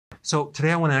So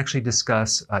today I want to actually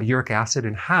discuss uric acid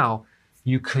and how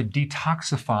you could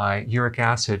detoxify uric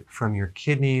acid from your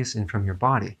kidneys and from your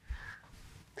body.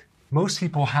 Most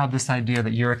people have this idea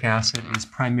that uric acid is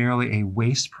primarily a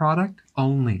waste product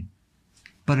only,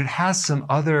 but it has some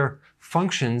other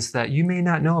functions that you may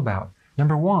not know about.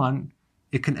 Number one,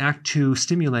 it can act to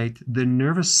stimulate the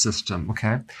nervous system,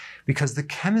 okay? Because the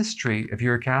chemistry of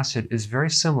uric acid is very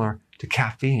similar to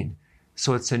caffeine.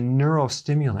 So it's a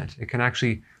neurostimulant. It can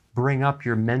actually bring up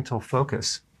your mental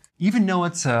focus. Even though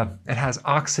it has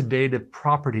oxidative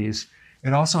properties,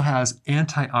 it also has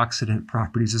antioxidant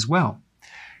properties as well.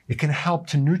 It can help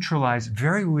to neutralize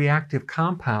very reactive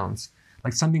compounds,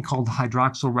 like something called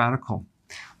hydroxyl radical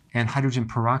and hydrogen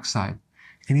peroxide.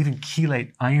 It can even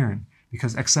chelate iron,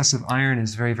 because excessive iron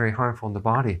is very, very harmful in the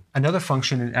body. Another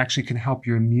function, it actually can help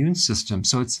your immune system.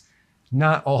 So it's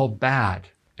not all bad.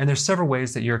 And there's several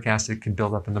ways that uric acid can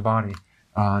build up in the body.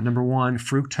 Number one,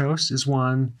 fructose is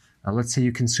one. Let's say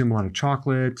you consume a lot of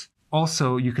chocolate.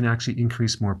 Also, you can actually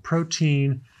increase more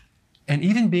protein. And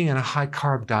even being on a high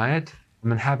carb diet,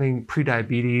 having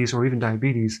prediabetes or even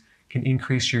diabetes can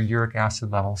increase your uric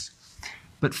acid levels.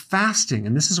 But fasting,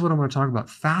 and this is what I'm going to talk about,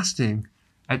 fasting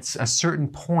at a certain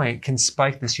point can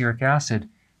spike this uric acid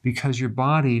because your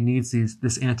body needs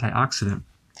this antioxidant.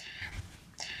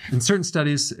 In certain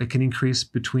studies, it can increase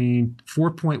between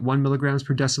 4.1 milligrams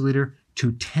per deciliter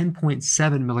to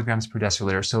 10.7 milligrams per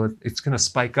deciliter. So it's going to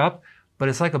spike up, but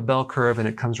it's like a bell curve and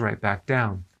it comes right back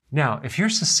down. Now, if you're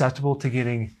susceptible to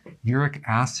getting uric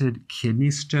acid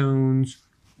kidney stones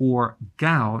or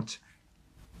gout,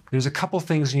 there's a couple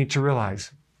things you need to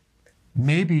realize.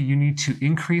 Maybe you need to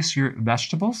increase your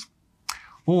vegetables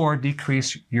or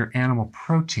decrease your animal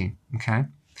protein, okay?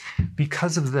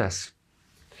 Because of this,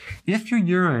 if your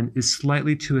urine is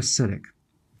slightly too acidic,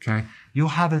 okay, you'll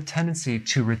have a tendency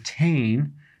to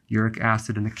retain uric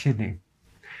acid in the kidney.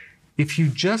 If you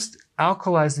just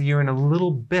alkalize the urine a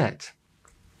little bit,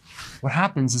 what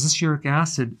happens is this uric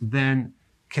acid then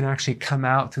can actually come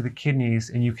out through the kidneys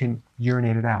and you can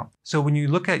urinate it out. So when you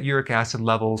look at uric acid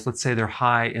levels, let's say they're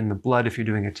high in the blood if you're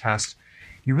doing a test,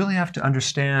 you really have to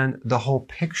understand the whole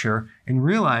picture and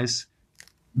realize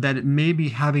that it may be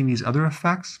having these other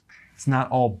effects. It's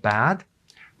not all bad,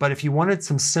 but if you wanted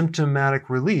some symptomatic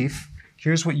relief,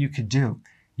 here's what you could do.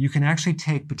 You can actually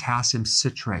take potassium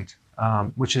citrate,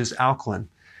 which is alkaline.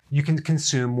 You can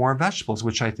consume more vegetables,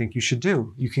 which I think you should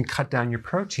do. You can cut down your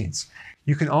proteins.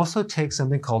 You can also take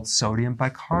something called sodium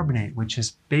bicarbonate, which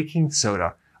is baking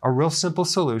soda, a real simple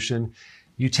solution.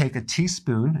 You take a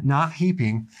teaspoon, not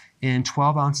heaping, in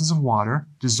 12 ounces of water,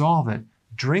 dissolve it,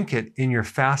 drink it in your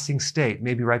fasting state,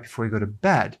 maybe right before you go to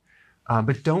bed.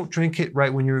 But don't drink it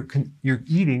right when you're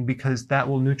eating, because that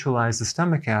will neutralize the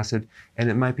stomach acid and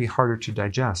it might be harder to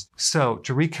digest. So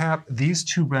to recap, these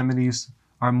two remedies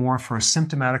are more for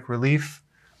symptomatic relief.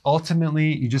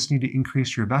 Ultimately, you just need to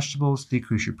increase your vegetables,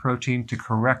 decrease your protein to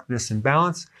correct this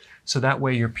imbalance, so that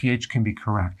way your pH can be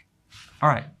correct. All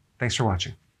right, thanks for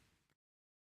watching.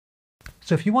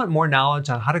 So if you want more knowledge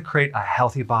on how to create a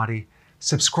healthy body,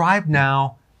 subscribe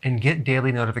now and get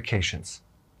daily notifications.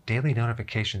 Daily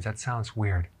notifications, that sounds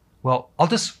weird. Well, I'll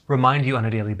just remind you on a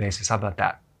daily basis. How about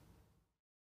that?